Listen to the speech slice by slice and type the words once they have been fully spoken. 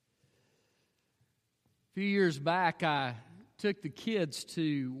A few years back, I took the kids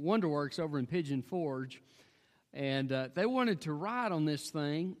to WonderWorks over in Pigeon Forge, and they wanted to ride on this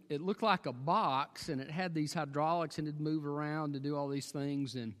thing. It looked like a box, and it had these hydraulics, and it'd move around to do all these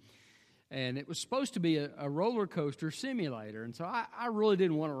things, and it was supposed to be a roller coaster simulator. And so I really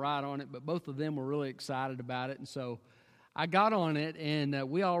didn't want to ride on it, but both of them were really excited about it, and so I got on it, and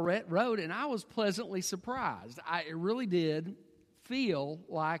we all rode, and I was pleasantly surprised. It really did feel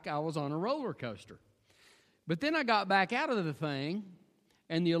like I was on a roller coaster. But then I got back out of the thing,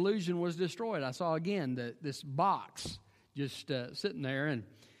 and the illusion was destroyed. I saw again this box just sitting there. And,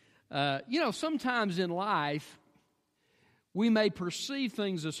 sometimes in life, we may perceive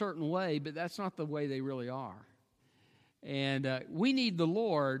things a certain way, but that's not the way they really are. And we need the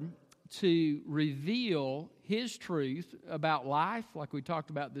Lord to reveal His truth about life, like we talked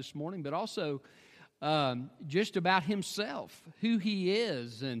about this morning, but also just about Himself, who He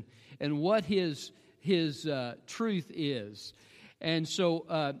is, and what His truth is. And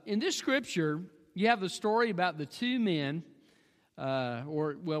so in this scripture, you have the story about the two men,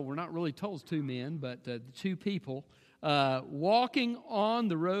 we're not really told two men, but the two people walking on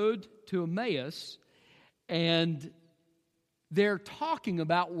the road to Emmaus, and they're talking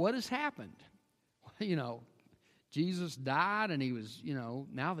about what has happened. Jesus died, and He was,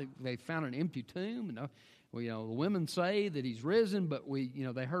 now they found an empty tomb, and the women say that He's risen, but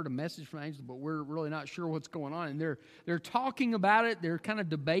they heard a message from the angel, but we're really not sure what's going on. And they're talking about it. They're kind of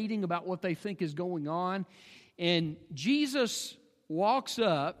debating about what they think is going on. And Jesus walks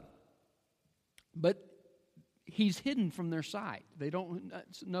up, but He's hidden from their sight. They don't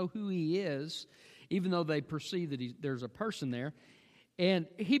know who He is, even though they perceive that there's a person there. And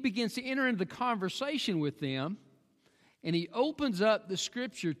He begins to enter into the conversation with them, and He opens up the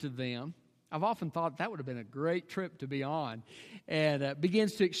Scripture to them. I've often thought that would have been a great trip to be on, and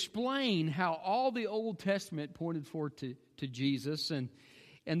begins to explain how all the Old Testament pointed forward to Jesus. And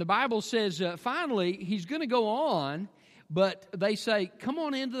the Bible says, finally, He's going to go on, but they say, come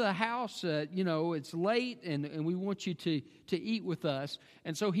on into the house, it's late, and we want you to eat with us.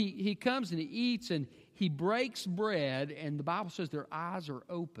 And so he comes and He eats, and He breaks bread, and the Bible says their eyes are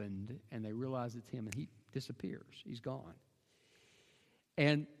opened, and they realize it's Him, and He disappears. He's gone.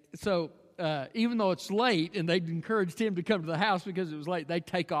 And so even though it's late, and they'd encouraged Him to come to the house because it was late, they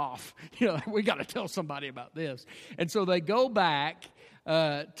take off. We got to tell somebody about this. And so they go back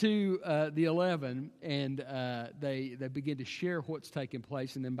to the 11, and they begin to share what's taking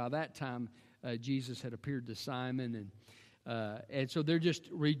place. And then by that time, Jesus had appeared to Simon, and so they're just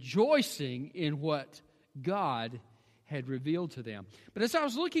rejoicing in what God had revealed to them. But as I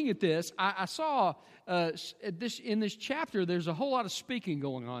was looking at this, I saw in this chapter, there's a whole lot of speaking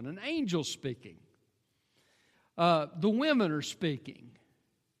going on. An angel speaking. The women are speaking.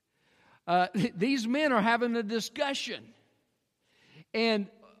 These men are having a discussion. And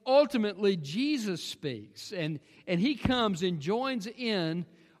ultimately, Jesus speaks. And He comes and joins in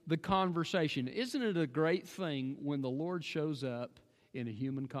the conversation. Isn't it a great thing when the Lord shows up in a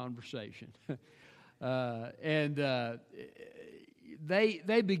human conversation?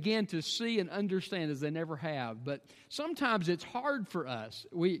 They begin to see and understand as they never have. But sometimes it's hard for us.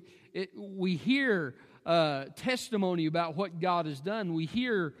 We hear testimony about what God has done. We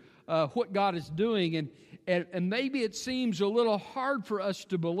hear what God is doing, and maybe it seems a little hard for us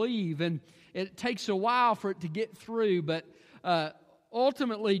to believe, and it takes a while for it to get through. But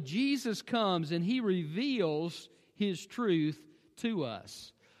ultimately, Jesus comes and He reveals His truth to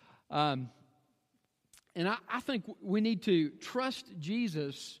us. And I think we need to trust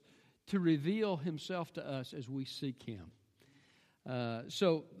Jesus to reveal Himself to us as we seek Him.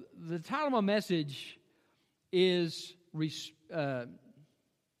 So the title of my message is the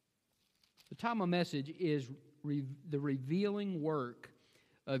revealing work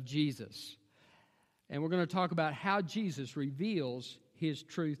of Jesus, and we're going to talk about how Jesus reveals His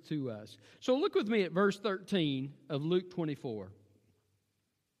truth to us. So look with me at verse 13 of Luke 24.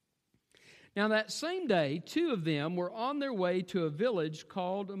 Now that same day, two of them were on their way to a village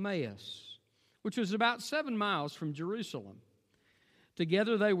called Emmaus, which was about 7 miles from Jerusalem.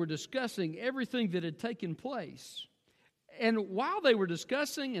 Together they were discussing everything that had taken place. And while they were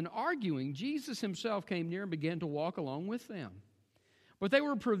discussing and arguing, Jesus Himself came near and began to walk along with them. But they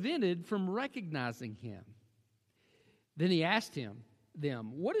were prevented from recognizing Him. Then He asked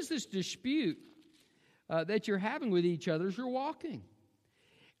them, "What is this dispute that you're having with each other as you're walking?"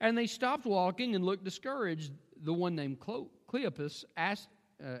 And they stopped walking and looked discouraged. The one named Cleopas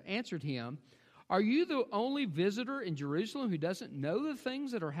answered Him, "Are you the only visitor in Jerusalem who doesn't know the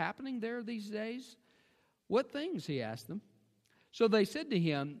things that are happening there these days?" "What things?" He asked them. So they said to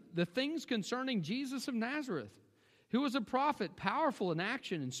him, the things concerning Jesus of Nazareth, who was a prophet, powerful in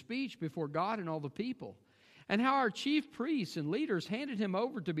action and speech before God and all the people, and how our chief priests and leaders handed him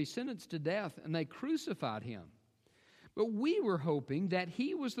over to be sentenced to death, and they crucified him. But we were hoping that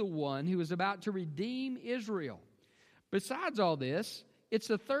he was the one who was about to redeem Israel. Besides all this, it's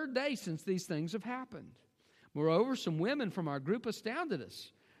the third day since these things have happened. Moreover, some women from our group astounded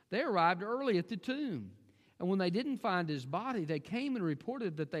us. They arrived early at the tomb, and when they didn't find his body, they came and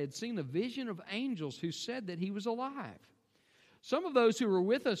reported that they had seen a vision of angels who said that he was alive. Some of those who were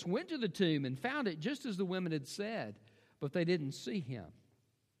with us went to the tomb and found it just as the women had said, but they didn't see him.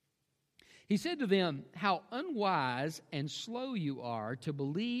 He said to them, how unwise and slow you are to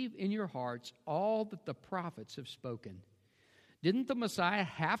believe in your hearts all that the prophets have spoken. Didn't the Messiah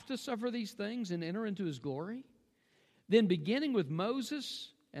have to suffer these things and enter into his glory? Then beginning with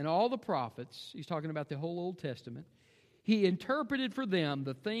Moses and all the prophets, he's talking about the whole Old Testament, he interpreted for them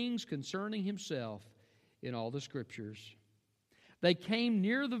the things concerning himself in all the Scriptures. They came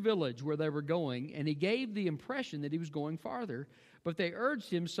near the village where they were going, and he gave the impression that he was going farther. But they urged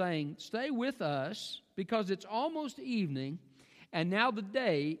him, saying, stay with us, because it's almost evening, and now the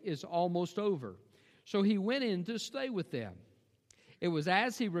day is almost over. So he went in to stay with them. It was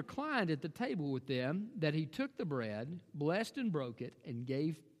as he reclined at the table with them that he took the bread, blessed and broke it, and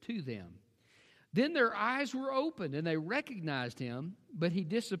gave to them. Then their eyes were opened, and they recognized him, but he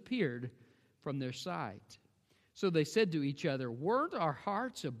disappeared from their sight. So they said to each other, weren't our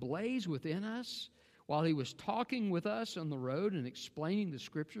hearts ablaze within us while he was talking with us on the road and explaining the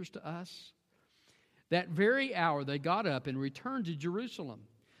Scriptures to us? That very hour they got up and returned to Jerusalem.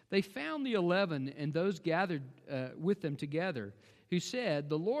 They found the 11 and those gathered with them together, who said,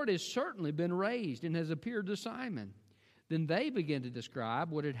 the Lord has certainly been raised and has appeared to Simon. Then they began to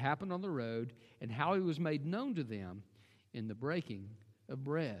describe what had happened on the road and how he was made known to them in the breaking of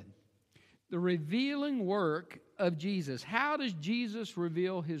bread. The revealing work of Jesus. How does Jesus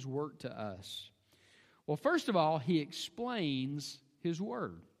reveal his work to us? Well, first of all, he explains his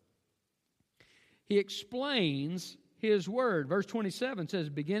word. He explains his word. Verse 27 says,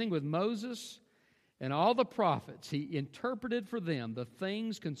 beginning with Moses and all the prophets, he interpreted for them the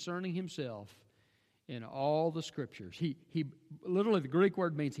things concerning himself in all the Scriptures. He literally, the Greek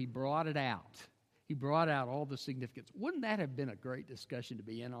word means he brought it out. He brought out all the significance. Wouldn't that have been a great discussion to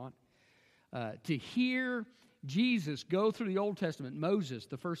be in on? To hear Jesus go through the Old Testament, Moses,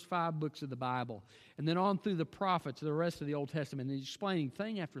 the first 5 books of the Bible, and then on through the prophets, the rest of the Old Testament, and he's explaining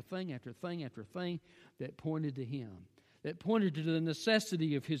thing after thing after thing after thing that pointed to him, that pointed to the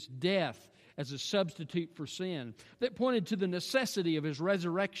necessity of his death as a substitute for sin, that pointed to the necessity of his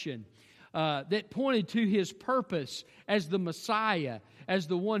resurrection, that pointed to his purpose as the Messiah, as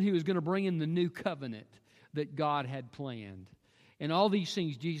the one who was going to bring in the new covenant that God had planned. And all these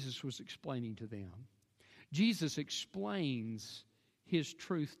things Jesus was explaining to them. Jesus explains his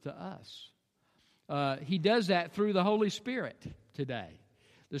truth to us. He does that through the Holy Spirit today.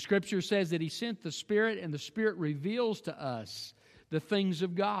 The Scripture says that he sent the Spirit, and the Spirit reveals to us the things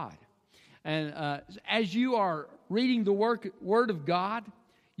of God. And as you are reading the Word of God,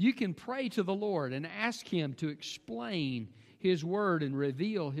 you can pray to the Lord and ask him to explain his Word and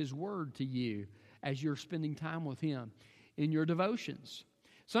reveal his Word to you as you're spending time with him in your devotions.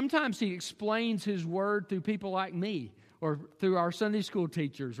 Sometimes he explains his word through people like me, or through our Sunday school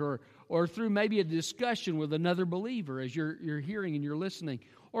teachers, or through maybe a discussion with another believer as you're hearing and you're listening.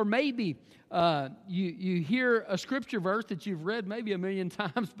 Or maybe you hear a scripture verse that you've read maybe a million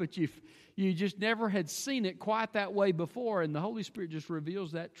times, but you just never had seen it quite that way before, and the Holy Spirit just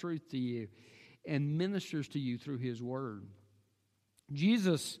reveals that truth to you and ministers to you through his word.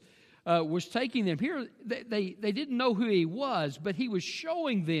 Jesus was taking them here. They didn't know who he was, but he was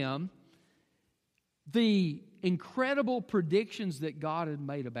showing them the incredible predictions that God had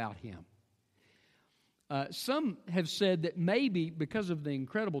made about him. Some have said that maybe because of the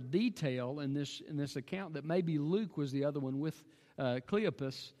incredible detail in this account, that maybe Luke was the other one with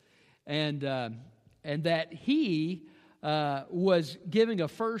Cleopas, and that he was giving a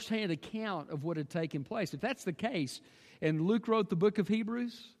first-hand account of what had taken place. If that's the case, and Luke wrote the book of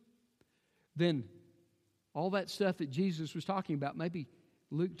Hebrews, then all that stuff that Jesus was talking about, maybe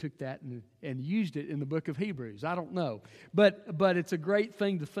Luke took that and used it in the book of Hebrews. I don't know. But it's a great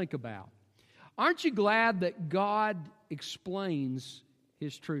thing to think about. Aren't you glad that God explains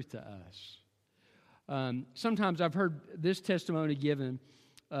his truth to us? Sometimes I've heard this testimony given.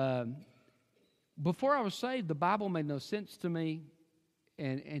 Before I was saved, the Bible made no sense to me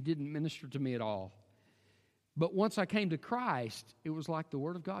and didn't minister to me at all. But once I came to Christ, it was like the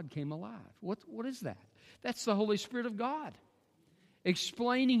Word of God came alive. What is that? That's the Holy Spirit of God.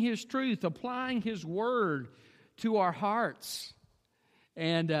 explaining His truth, applying His Word to our hearts.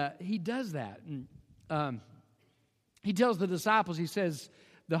 And He does that. And, He tells the disciples, He says,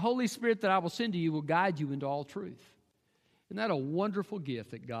 the Holy Spirit that I will send to you will guide you into all truth. Isn't that a wonderful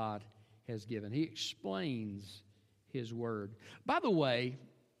gift that God has given? He explains His Word. By the way,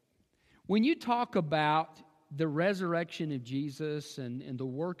 when you talk about the resurrection of Jesus and the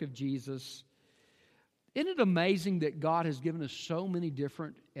work of Jesus, isn't it amazing that God has given us so many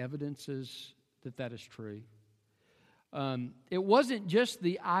different evidences that is true? It wasn't just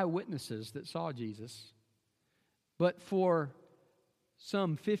the eyewitnesses that saw Jesus, but for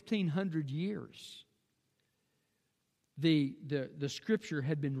some 1,500 years, the Scripture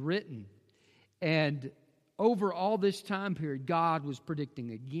had been written, and over all this time period, God was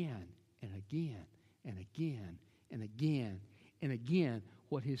predicting again and again and again and again and again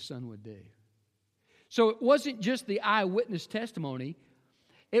what His Son would do. So it wasn't just the eyewitness testimony.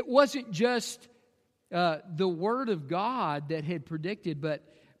 It wasn't just the Word of God that had predicted,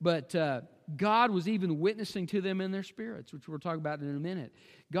 but God was even witnessing to them in their spirits, which we'll talk about in a minute.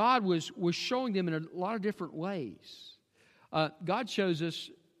 God was showing them in a lot of different ways. God shows us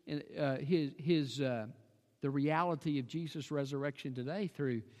the reality of Jesus' resurrection today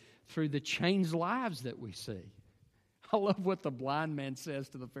through the changed lives that we see. I love what the blind man says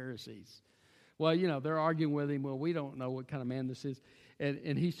to the Pharisees. Well, they're arguing with him. Well, we don't know what kind of man this is.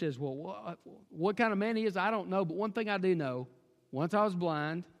 And he says, well, what kind of man he is, I don't know. But one thing I do know, once I was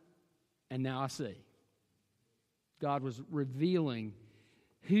blind, and now I see. God was revealing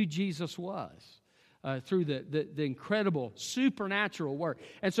who Jesus was through the incredible supernatural work.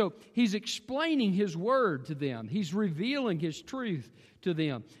 And so He's explaining His Word to them. He's revealing His truth to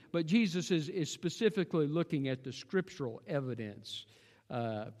them. But Jesus is specifically looking at the scriptural evidence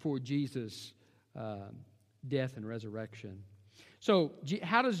for Jesus' death and resurrection. So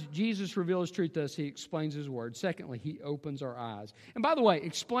how does Jesus reveal His truth to us? He explains His Word. Secondly, He opens our eyes. And by the way,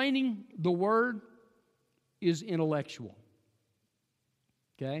 explaining the Word is intellectual.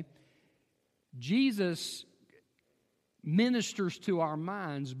 Okay? Jesus ministers to our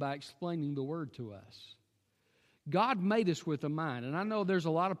minds by explaining the Word to us. God made us with a mind. And I know there's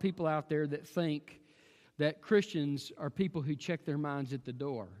a lot of people out there that think that Christians are people who check their minds at the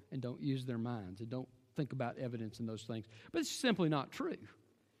door and don't use their minds and don't think about evidence and those things. But it's simply not true.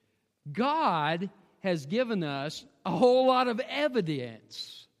 God has given us a whole lot of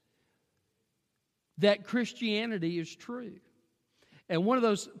evidence that Christianity is true. And one of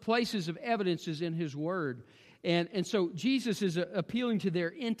those places of evidence is in His Word. And so Jesus is appealing to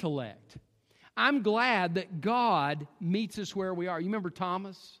their intellect. I'm glad that God meets us where we are. You remember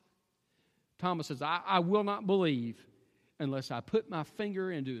Thomas? Thomas says, I will not believe unless I put my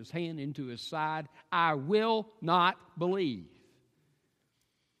finger into his hand, into his side. I will not believe.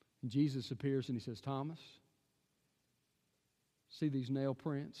 And Jesus appears and He says, Thomas, see these nail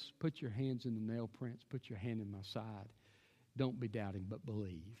prints? Put your hands in the nail prints. Put your hand in my side. Don't be doubting, but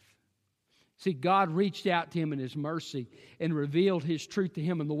believe. See, God reached out to him in His mercy and revealed His truth to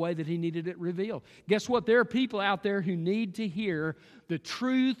him in the way that he needed it revealed. Guess what? There are people out there who need to hear the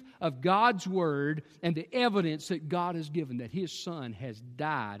truth of God's Word and the evidence that God has given, that His Son has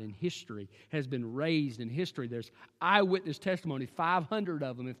died in history, has been raised in history. There's eyewitness testimony, 500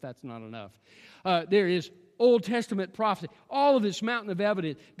 of them if that's not enough. There is Old Testament prophecy. All of this mountain of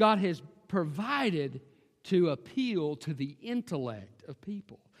evidence God has provided to appeal to the intellect of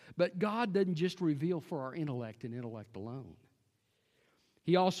people. But God doesn't just reveal for our intellect and intellect alone.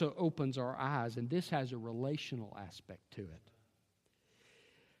 He also opens our eyes, and this has a relational aspect to it.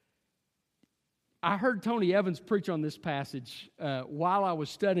 I heard Tony Evans preach on this passage while I was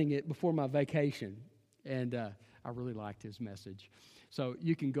studying it before my vacation, and I really liked his message. So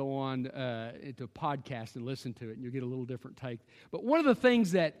you can go on to podcast and listen to it, and you'll get a little different take. But one of the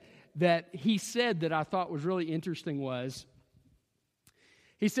things that he said that I thought was really interesting was,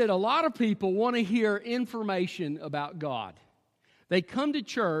 he said, a lot of people want to hear information about God. They come to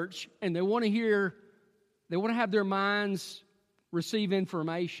church and they want to have their minds receive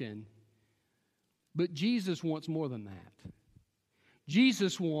information. But Jesus wants more than that.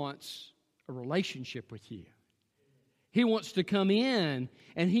 Jesus wants a relationship with you. He wants to come in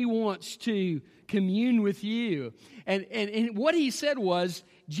and He wants to commune with you. And what he said was,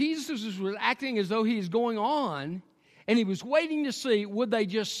 Jesus was acting as though He is going on, and He was waiting to see, would they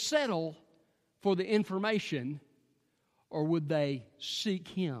just settle for the information, or would they seek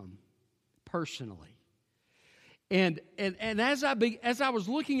Him personally? And as I was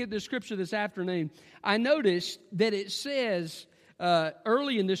looking at the Scripture this afternoon, I noticed that it says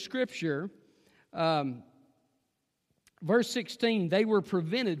early in the Scripture, verse 16, they were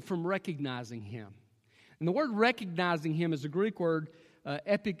prevented from recognizing him. And the word recognizing him is a Greek word,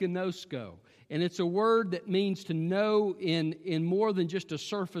 epiginosko. And it's a word that means to know in more than just a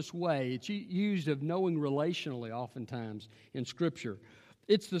surface way. It's used of knowing relationally oftentimes in Scripture.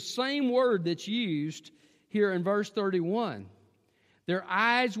 It's the same word that's used here in verse 31. Their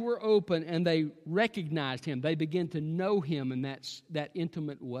eyes were open and they recognized him. They began to know him in that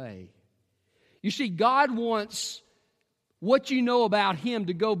intimate way. You see, God wants what you know about him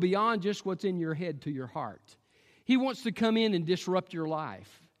to go beyond just what's in your head to your heart. He wants to come in and disrupt your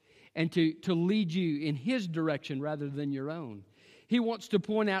life and to lead you in his direction rather than your own. He wants to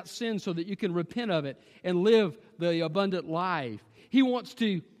point out sin so that you can repent of it and live the abundant life. He wants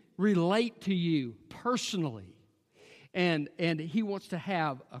to relate to you personally. And he wants to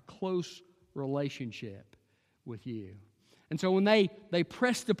have a close relationship with you. And so when they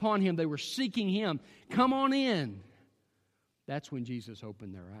pressed upon him, they were seeking him. Come on in. That's when Jesus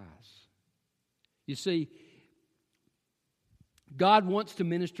opened their eyes. You see, God wants to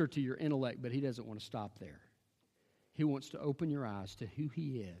minister to your intellect, but he doesn't want to stop there. He wants to open your eyes to who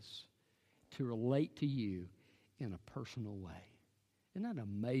he is, to relate to you in a personal way. Isn't that an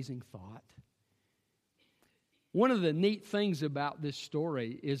amazing thought? One of the neat things about this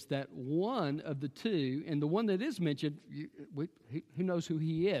story is that one of the two, and the one that is mentioned, who knows who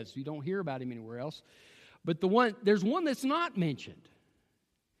he is? You don't hear about him anywhere else. But there's one that's not mentioned.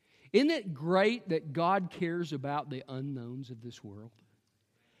 Isn't it great that God cares about the unknowns of this world?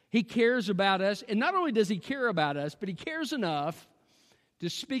 He cares about us, and not only does he care about us, but he cares enough to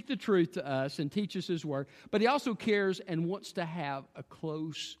speak the truth to us and teach us his word, but he also cares and wants to have a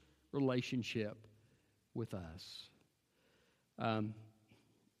close relationship with us.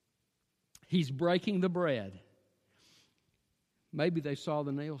 He's breaking the bread. Maybe they saw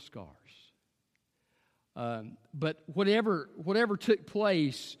the nail scars. But whatever took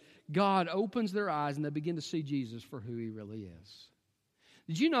place, God opens their eyes and they begin to see Jesus for who he really is.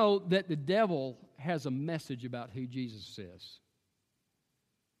 Did you know that the devil has a message about who Jesus is?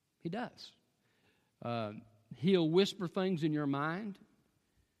 He does. He'll whisper things in your mind.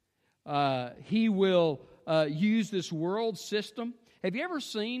 He will use this world system. Have you ever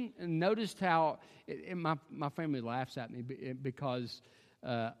seen and noticed how, my family laughs at me because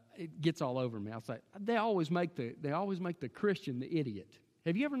it gets all over me. I'll say, they always make the Christian the idiot.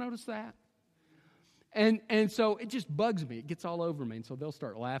 Have you ever noticed that? And so it just bugs me. It gets all over me. And so they'll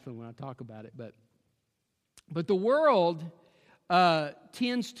start laughing when I talk about it. But the world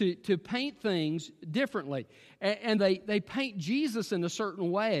tends to paint things differently. And they paint Jesus in a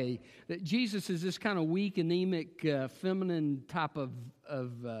certain way, that Jesus is this kind of weak, anemic, feminine type of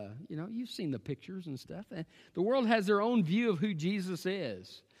you've seen the pictures and stuff. And the world has their own view of who Jesus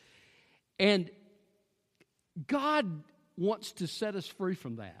is. And God wants to set us free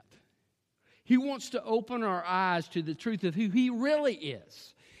from that. He wants to open our eyes to the truth of who he really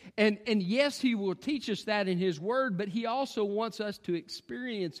is. And yes, he will teach us that in his word, but he also wants us to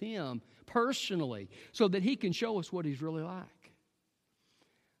experience him personally so that he can show us what he's really like.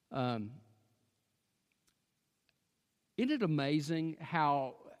 Isn't it amazing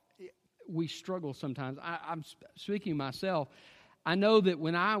how we struggle sometimes? I'm speaking myself. I know that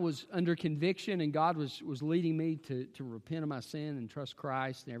when I was under conviction and God was leading me to repent of my sin and trust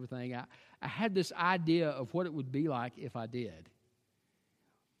Christ and everything, I had this idea of what it would be like if I did.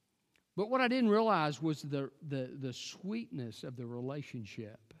 But what I didn't realize was the sweetness of the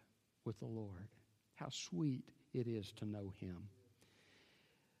relationship with the Lord. How sweet it is to know him.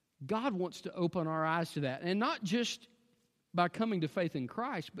 God wants to open our eyes to that. And not just by coming to faith in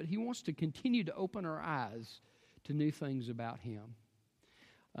Christ, but he wants to continue to open our eyes to new things about him.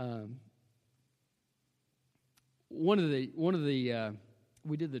 One of the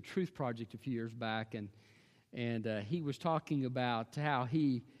we did the Truth Project a few years back, and he was talking about how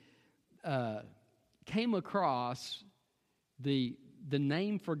he came across the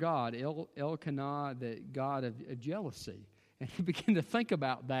name for God, Elkanah, the God of jealousy. And he began to think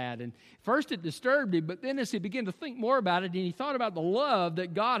about that. And first it disturbed him, but then as he began to think more about it, and he thought about the love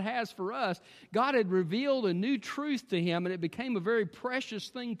that God has for us, God had revealed a new truth to him, and it became a very precious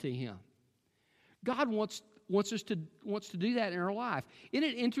thing to him. God wants to do that in our life. Isn't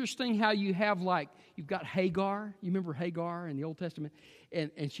it interesting how you have, you've got Hagar. You remember Hagar in the Old Testament?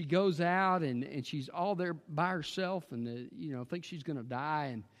 And she goes out, and she's all there by herself, and thinks she's going to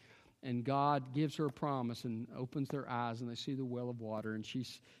die, and God gives her a promise and opens their eyes, and they see the well of water, and she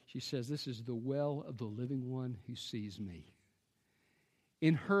says, "This is the well of the living one who sees me."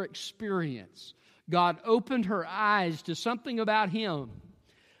 In her experience, God opened her eyes to something about him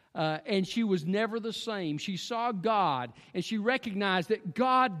And she was never the same. She saw God, and she recognized that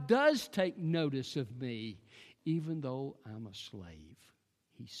God does take notice of me, even though I'm a slave.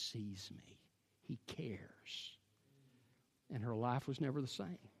 He sees me. He cares. And her life was never the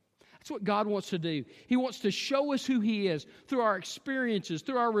same. That's what God wants to do. He wants to show us who He is through our experiences,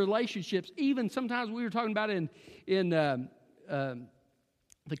 through our relationships. Even sometimes we were talking about in the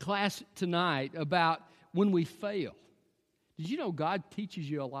class tonight about when we fail. Did you know God teaches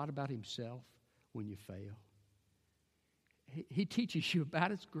you a lot about Himself when you fail? He teaches you about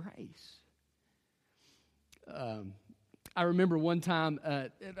His grace. I remember one time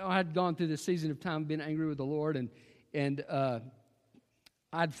I had gone through this season of time being angry with the Lord, and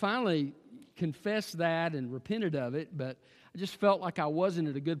I'd finally confessed that and repented of it, but I just felt like I wasn't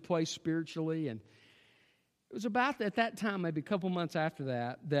at a good place spiritually. And it was about at that time, maybe a couple months after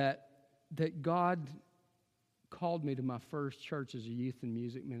that God called me to my first church as a youth and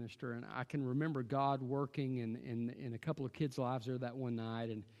music minister. And I can remember God working in a couple of kids' lives there that one night.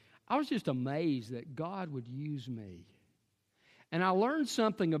 And I was just amazed that God would use me. And I learned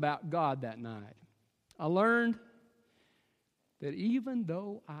something about God that night. I learned that even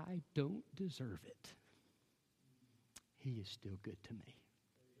though I don't deserve it, He is still good to me.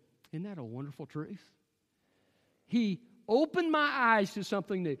 Isn't that a wonderful truth? He opened my eyes to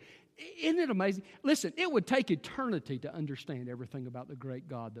something new. Isn't it amazing? Listen, it would take eternity to understand everything about the great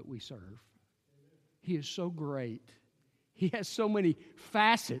God that we serve. He is so great. He has so many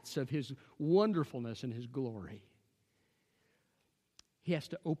facets of His wonderfulness and His glory. He has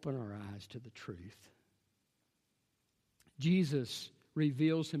to open our eyes to the truth. Jesus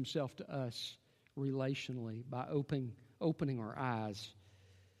reveals Himself to us relationally by opening our eyes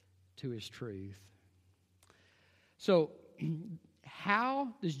to His truth. So, how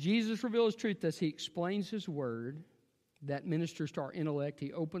does Jesus reveal His truth? As He explains His Word, that ministers to our intellect.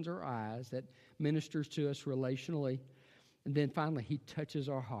 He opens our eyes, that ministers to us relationally. And then finally, He touches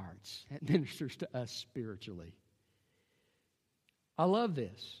our hearts. That ministers to us spiritually. I love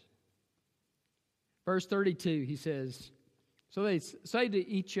this. Verse 32, he says, so they say to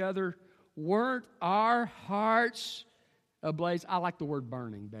each other, weren't our hearts ablaze? I like the word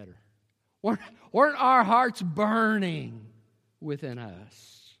burning better. Weren't our hearts burning within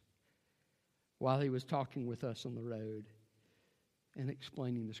us while He was talking with us on the road and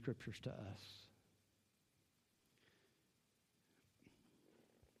explaining the Scriptures to us?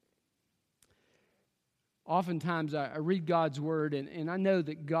 Oftentimes I read God's Word, and I know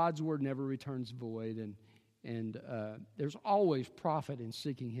that God's Word never returns void, and there's always profit in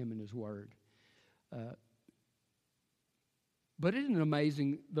seeking Him in His Word. But isn't it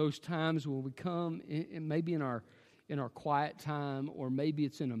amazing those times when we come, and maybe in our quiet time, or maybe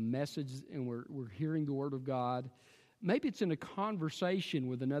it's in a message and we're hearing the Word of God. Maybe it's in a conversation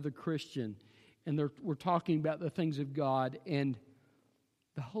with another Christian, and we're talking about the things of God, and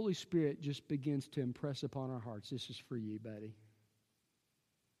the Holy Spirit just begins to impress upon our hearts, this is for you, buddy.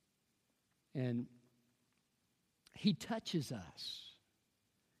 And He touches us.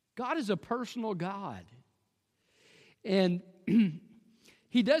 God is a personal God. And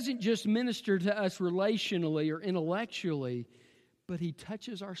He doesn't just minister to us relationally or intellectually, but He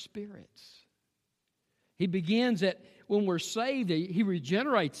touches our spirits. He begins at when we're saved, He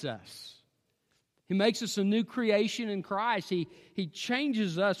regenerates us. He makes us a new creation in Christ. He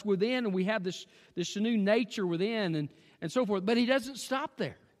changes us within, and we have this new nature within and so forth. But He doesn't stop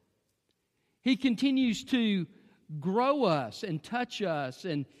there. He continues to grow us and touch us.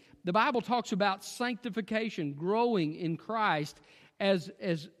 And the Bible talks about sanctification, growing in Christ, as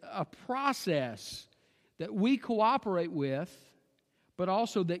a process that we cooperate with, but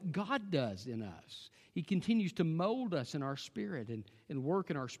also that God does in us. He continues to mold us in our spirit and work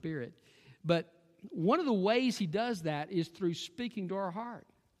in our spirit. But one of the ways He does that is through speaking to our heart.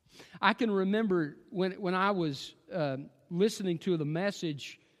 I can remember when I was listening to the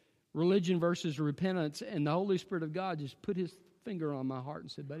message, Religion versus Repentance, and the Holy Spirit of God just put His finger on my heart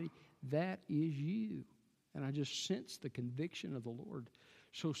and said, buddy, that is you. And I just sensed the conviction of the Lord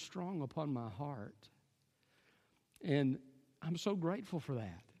so strong upon my heart. And I'm so grateful for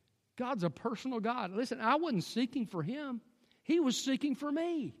that. God's a personal God. Listen, I wasn't seeking for Him. He was seeking for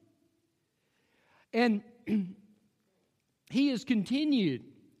me. And He has continued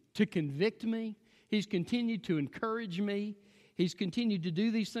to convict me. He's continued to encourage me. He's continued to do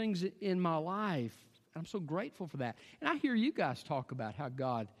these things in my life. I'm so grateful for that. And I hear you guys talk about how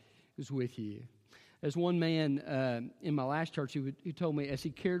God is with you. As one man in my last church who told me as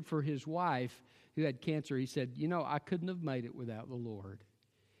he cared for his wife who had cancer, he said, I couldn't have made it without the Lord.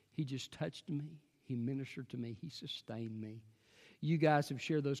 He just touched me. He ministered to me. He sustained me. You guys have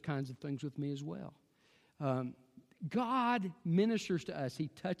shared those kinds of things with me as well. God ministers to us. He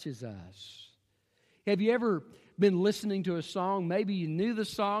touches us. Have you ever been listening to a song? Maybe you knew the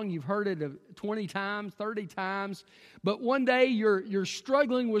song, you've heard it 20 times, 30 times, but one day you're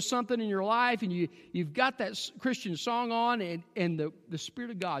struggling with something in your life and you've got that Christian song on and the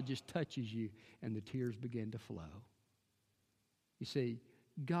Spirit of God just touches you and the tears begin to flow. You see,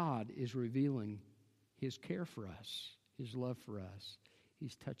 God is revealing His care for us, His love for us.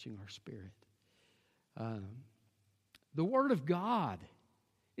 He's touching our spirit. The Word of God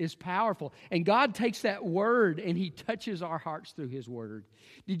is powerful. And God takes that Word and He touches our hearts through His Word.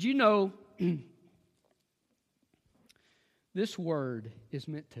 Did you know this Word is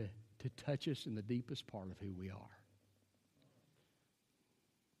meant to touch us in the deepest part of who we are?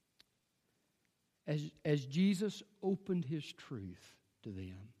 As Jesus opened His truth to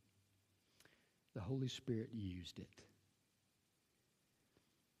them, the Holy Spirit used it.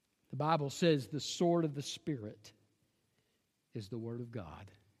 The Bible says the sword of the Spirit is the Word of God.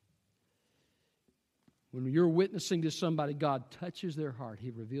 When you're witnessing to somebody, God touches their heart.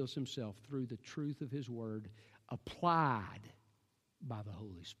 He reveals Himself through the truth of His Word applied by the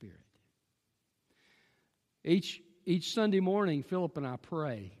Holy Spirit. Each Sunday morning, Philip and I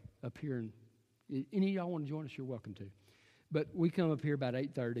pray up here. And any of y'all want to join us, you're welcome to. But we come up here about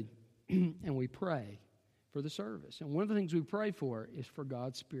 8:30 and we pray for the service. And one of the things we pray for is for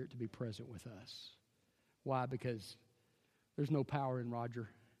God's Spirit to be present with us. Why? Because there's no power in Roger.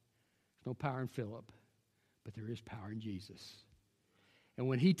 There's no power in Philip. But there is power in Jesus. And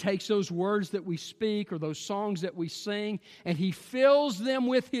when He takes those words that we speak or those songs that we sing and He fills them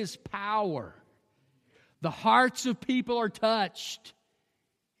with His power, the hearts of people are touched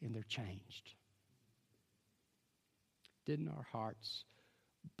and they're changed. Didn't our hearts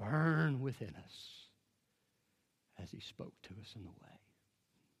burn within us as He spoke to us in the way?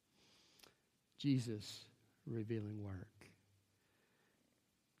 Jesus revealing work.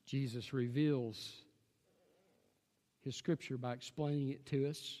 Jesus reveals His Scripture by explaining it to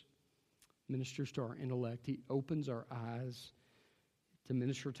us, ministers to our intellect. He opens our eyes to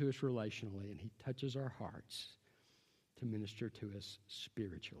minister to us relationally, and He touches our hearts to minister to us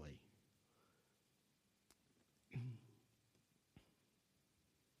spiritually.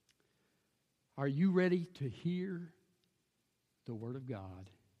 Are you ready to hear the Word of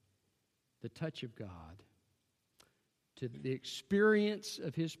God, the touch of God, to the experience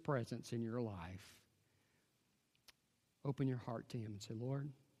of His presence in your life? Open your heart to Him and say,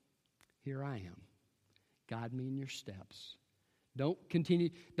 Lord, here I am. Guide me in your steps. Don't continue.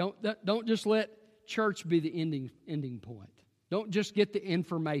 Don't just let church be the ending point. Don't just get the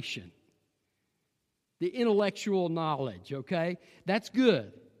information, the intellectual knowledge, okay? That's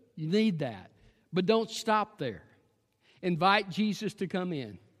good. You need that. But don't stop there. Invite Jesus to come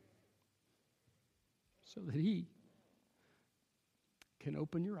in so that He can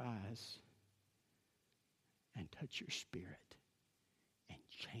open your eyes and touch your spirit and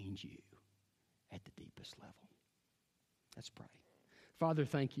change you at the deepest level. Let's pray. Father,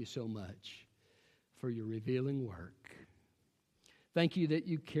 thank you so much for your revealing work. Thank you that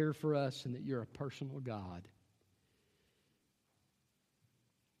you care for us and that you're a personal God.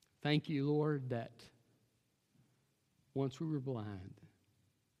 Thank you, Lord, that once we were blind,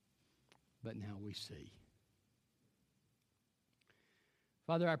 but now we see.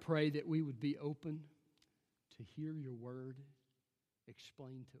 Father, I pray that we would be open to hear your word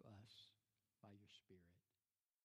explained to us by your Spirit.